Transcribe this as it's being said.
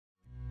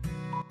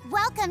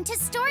Welcome to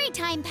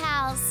Storytime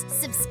Pals.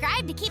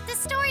 Subscribe to keep the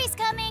stories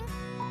coming.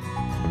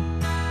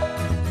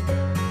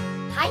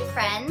 Hi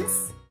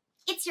friends,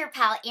 it's your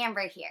pal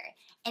Amber here,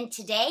 and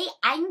today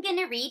I'm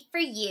gonna read for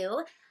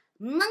you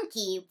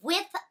Monkey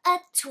with a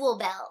Tool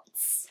Belt.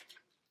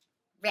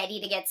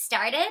 Ready to get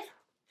started?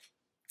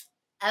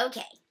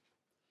 Okay,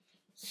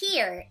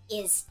 here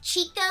is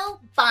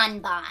Chico Bon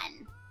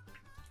Bon.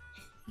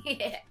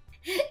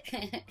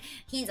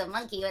 He's a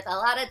monkey with a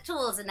lot of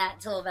tools in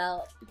that tool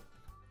belt.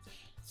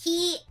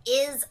 He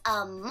is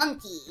a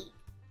monkey.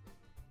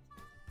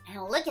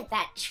 And look at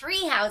that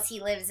tree house he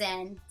lives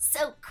in.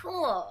 So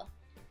cool.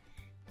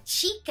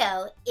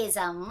 Chico is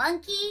a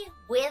monkey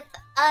with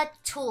a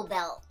tool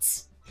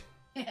belt.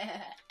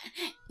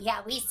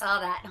 Yeah, we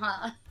saw that,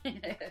 huh?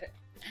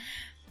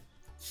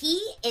 He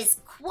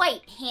is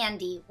quite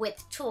handy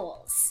with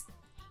tools.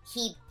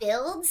 He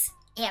builds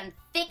and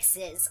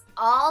fixes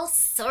all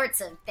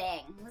sorts of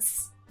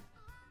things.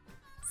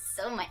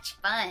 So much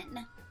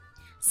fun.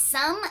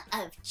 Some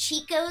of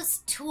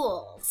Chico's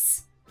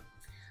tools: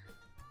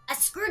 a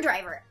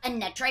screwdriver, a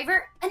nut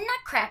driver, a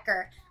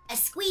nutcracker, a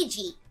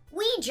squeegee,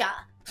 Ouija,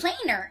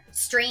 planer,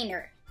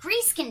 strainer,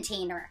 grease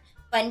container,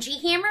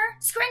 bungee hammer,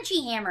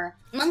 scrunchy hammer,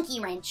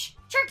 monkey wrench,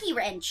 turkey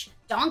wrench,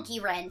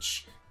 donkey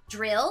wrench,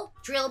 drill,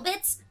 drill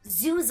bits,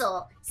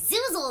 zoozle,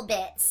 zoozle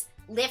bits,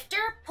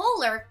 lifter,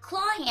 puller,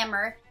 claw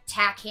hammer,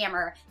 tack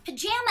hammer,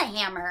 pajama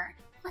hammer.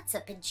 What's a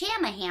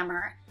pajama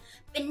hammer?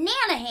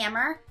 Banana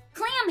hammer,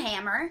 clam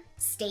hammer,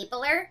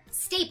 stapler,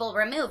 staple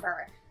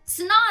remover,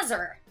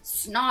 snozzer,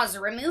 snoz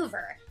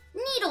remover,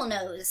 needle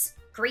nose,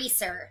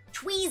 greaser,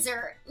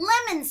 tweezer,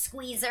 lemon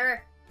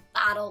squeezer,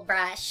 bottle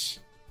brush.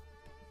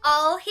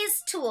 All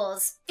his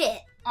tools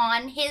fit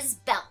on his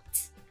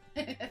belt.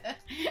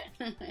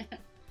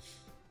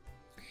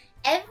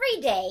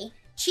 Every day,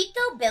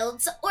 Chico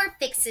builds or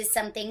fixes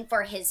something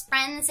for his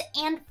friends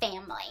and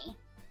family.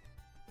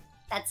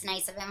 That's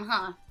nice of him,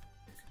 huh?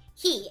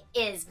 He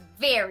is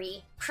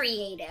very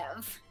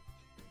creative.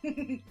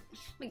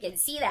 We can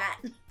see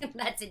that.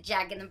 That's a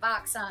Jack in the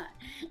Box, huh?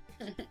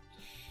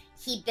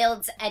 He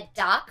builds a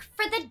dock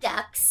for the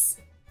ducks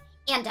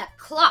and a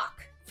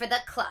clock for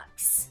the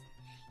clucks.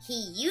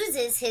 He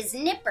uses his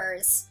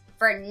nippers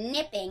for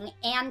nipping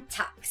and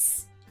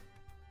tucks.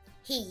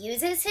 He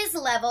uses his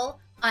level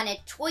on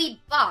a toy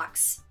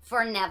box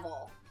for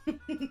Neville.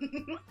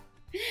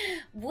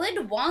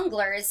 Wood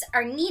wonglers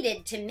are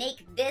needed to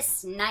make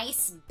this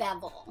nice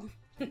bevel.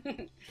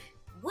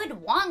 Wood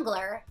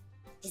wongler?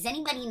 Does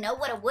anybody know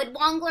what a wood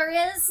wongler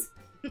is?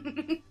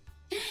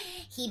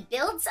 He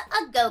builds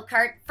a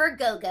go-kart for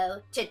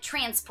Go-Go to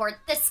transport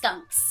the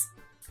skunks,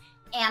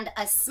 and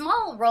a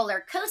small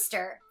roller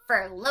coaster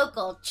for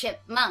local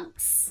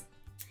chipmunks.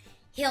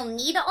 He'll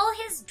need all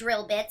his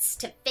drill bits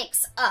to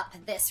fix up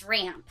this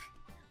ramp,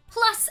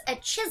 plus a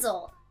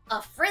chisel,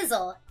 a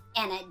frizzle,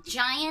 and a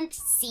giant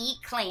sea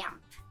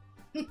clamp.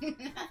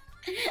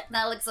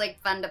 That looks like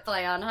fun to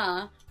play on,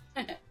 huh?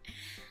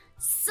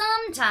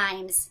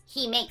 Sometimes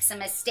he makes a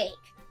mistake,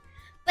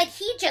 but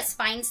he just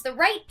finds the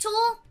right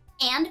tool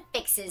and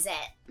fixes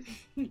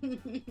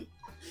it.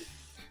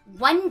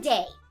 One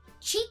day,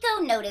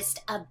 Chico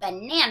noticed a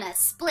banana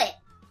split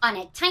on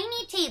a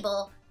tiny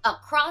table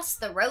across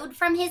the road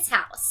from his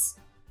house.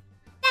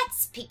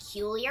 That's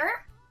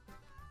peculiar.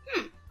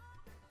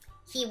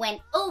 He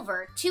went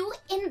over to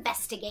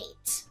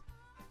investigate.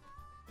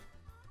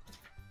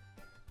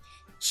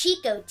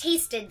 Chico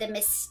tasted the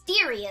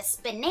mysterious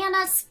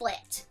banana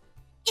split.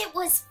 It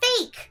was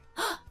fake!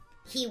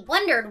 He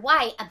wondered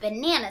why a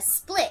banana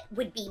split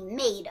would be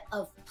made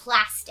of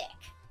plastic.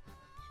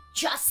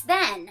 Just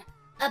then,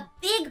 a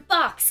big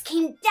box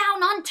came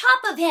down on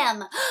top of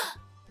him.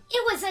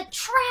 It was a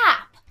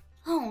trap!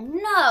 Oh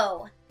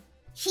no!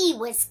 He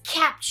was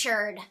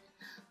captured.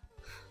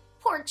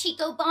 Poor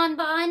Chico Bon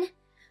Bon.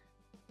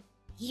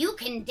 You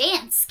can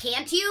dance,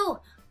 can't you?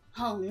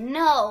 Oh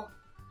no.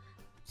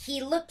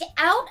 He looked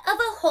out of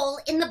a hole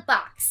in the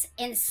box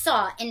and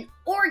saw an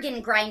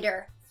organ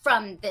grinder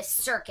from the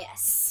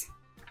circus.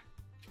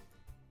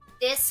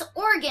 This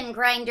organ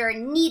grinder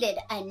needed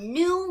a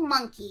new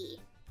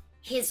monkey.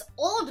 His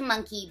old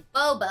monkey,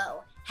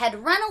 Bobo,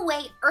 had run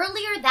away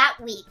earlier that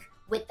week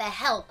with the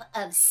help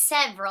of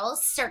several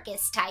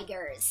circus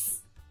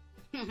tigers.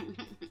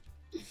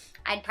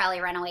 I'd probably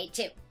run away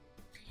too.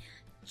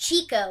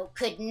 Chico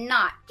could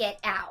not get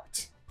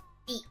out.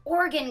 The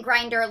organ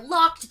grinder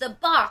locked the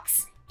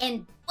box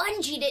and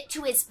bungeed it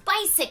to his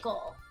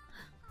bicycle.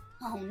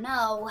 Oh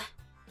no,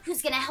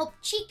 who's gonna help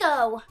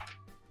Chico?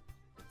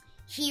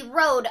 He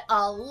rode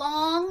a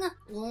long,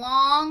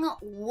 long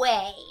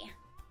way.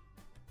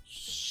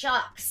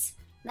 Shucks,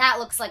 that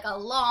looks like a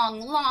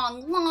long,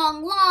 long,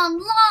 long, long,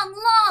 long,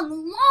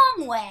 long,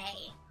 long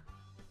way.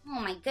 Oh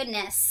my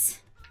goodness.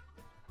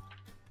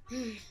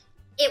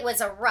 It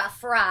was a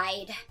rough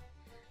ride.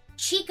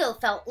 Chico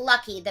felt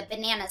lucky the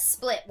banana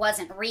split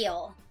wasn't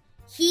real.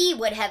 He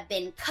would have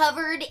been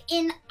covered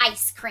in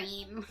ice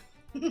cream.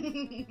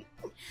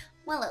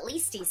 Well, at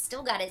least he's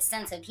still got his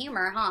sense of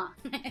humor, huh?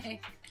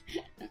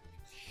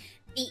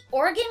 The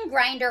organ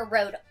grinder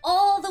rode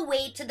all the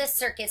way to the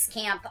circus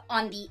camp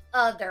on the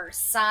other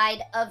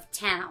side of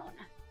town.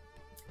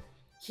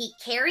 He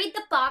carried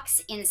the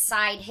box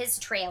inside his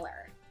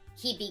trailer.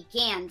 He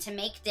began to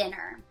make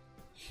dinner.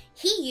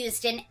 He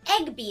used an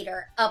egg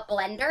beater, a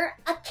blender,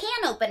 a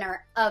can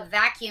opener, a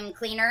vacuum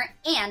cleaner,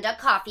 and a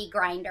coffee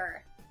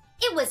grinder.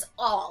 It was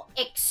all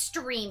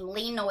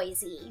extremely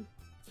noisy.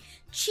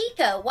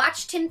 Chico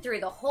watched him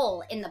through the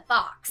hole in the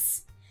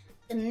box.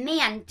 The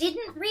man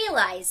didn't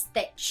realize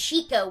that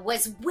Chico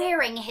was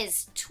wearing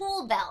his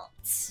tool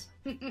belt.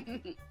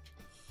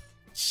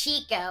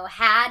 Chico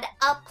had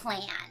a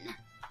plan.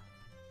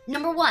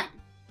 Number 1,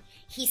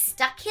 he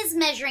stuck his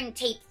measuring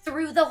tape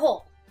through the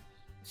hole.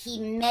 He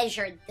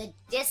measured the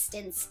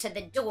distance to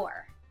the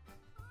door.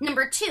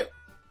 Number 2,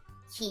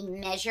 he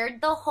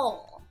measured the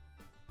hole.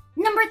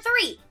 Number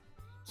 3,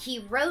 he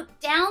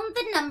wrote down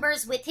the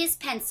numbers with his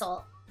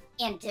pencil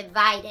and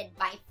divided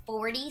by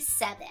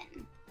 47.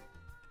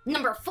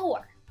 Number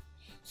 4,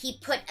 he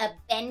put a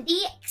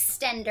bendy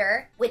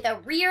extender with a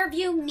rear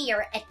view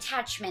mirror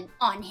attachment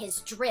on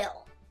his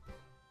drill.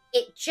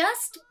 It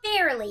just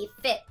barely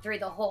fit through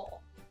the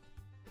hole.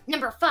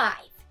 Number 5,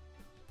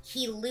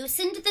 he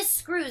loosened the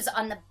screws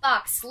on the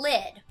box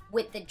lid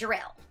with the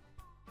drill.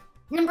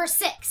 Number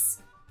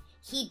 6,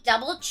 he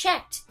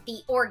double-checked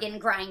the organ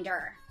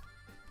grinder.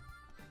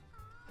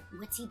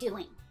 What's he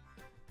doing?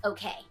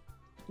 Okay.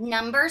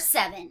 Number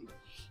 7,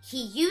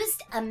 he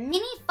used a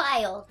mini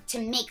file to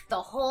make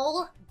the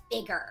hole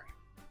bigger.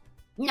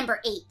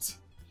 Number 8,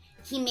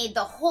 he made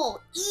the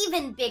hole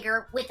even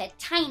bigger with a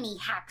tiny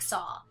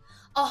hacksaw,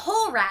 a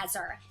hole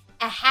razor,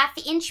 a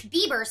 1/2-inch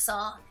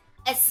beebersaw,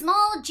 a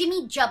small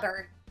Jimmy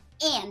Jubber,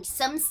 and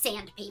some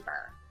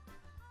sandpaper.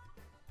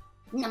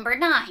 Number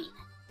 9,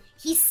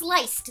 he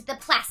sliced the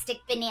plastic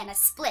banana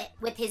split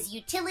with his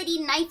utility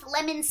knife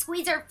lemon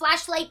squeezer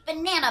flashlight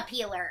banana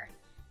peeler.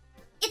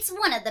 It's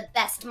one of the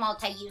best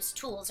multi-use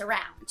tools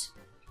around.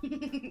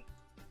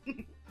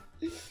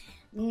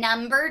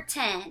 Number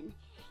 10,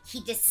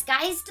 he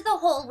disguised the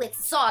hole with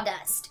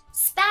sawdust,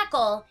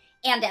 spackle,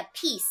 and a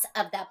piece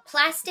of the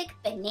plastic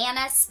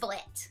banana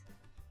split.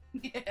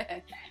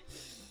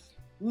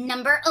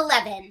 Number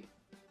 11,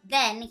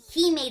 then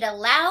he made a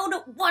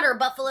loud water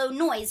buffalo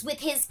noise with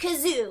his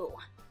kazoo.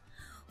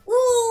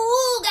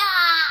 Ooga!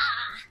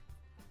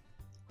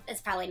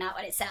 That's probably not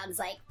what it sounds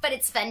like, but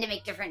it's fun to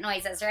make different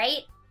noises,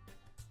 right?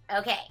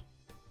 Okay.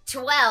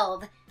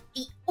 12,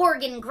 the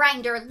organ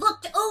grinder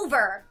looked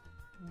over.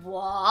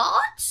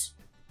 What?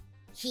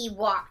 He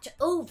walked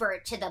over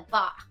to the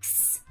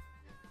box.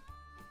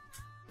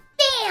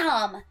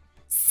 Bam!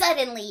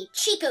 Suddenly,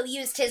 Chico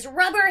used his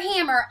rubber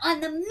hammer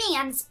on the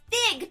man's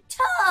big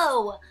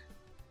toe.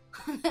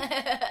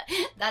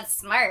 That's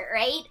smart,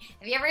 right?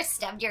 Have you ever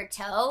stubbed your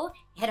toe?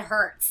 It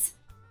hurts.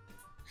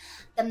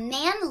 The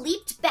man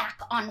leaped back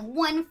on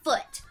one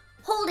foot,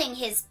 holding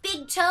his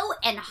big toe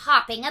and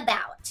hopping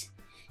about.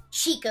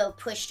 Chico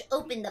pushed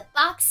open the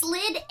box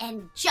lid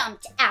and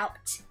jumped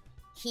out.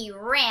 He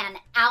ran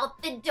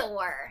out the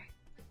door.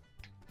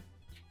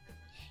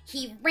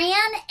 He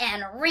ran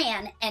and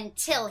ran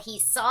until he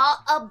saw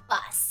a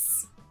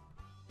bus.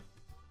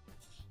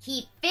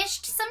 He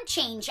fished some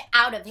change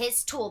out of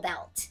his tool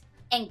belt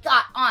and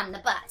got on the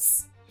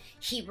bus.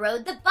 He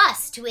rode the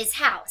bus to his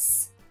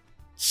house.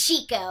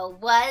 Chico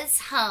was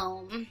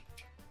home.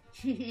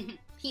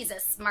 He's a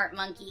smart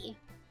monkey.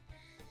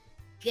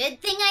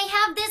 Good thing I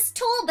have this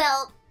tool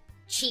belt,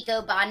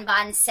 Chico Bon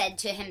Bon said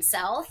to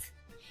himself.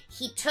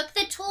 He took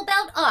the tool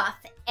belt off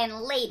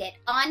and laid it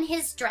on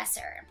his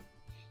dresser.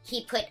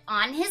 He put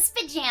on his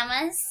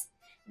pajamas,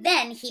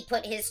 then he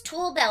put his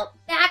tool belt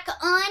back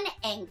on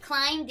and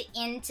climbed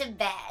into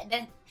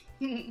bed.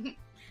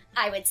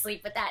 I would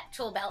sleep with that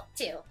tool belt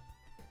too.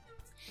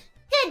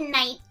 Good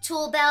night,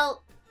 tool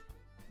belt.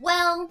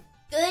 Well,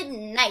 good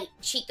night,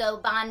 Chico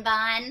Bon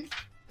Bon.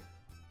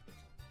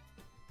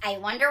 I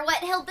wonder what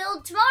he'll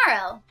build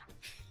tomorrow.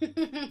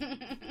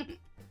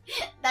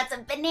 That's a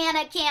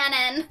banana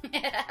cannon.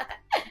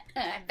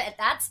 I bet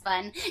that's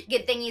fun.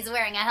 Good thing he's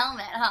wearing a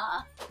helmet,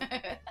 huh?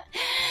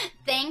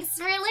 Thanks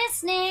for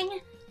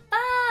listening.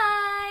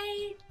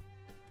 Bye.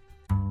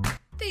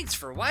 Thanks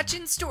for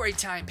watching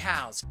Storytime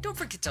Pals. Don't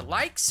forget to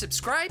like,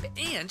 subscribe,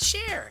 and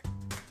share.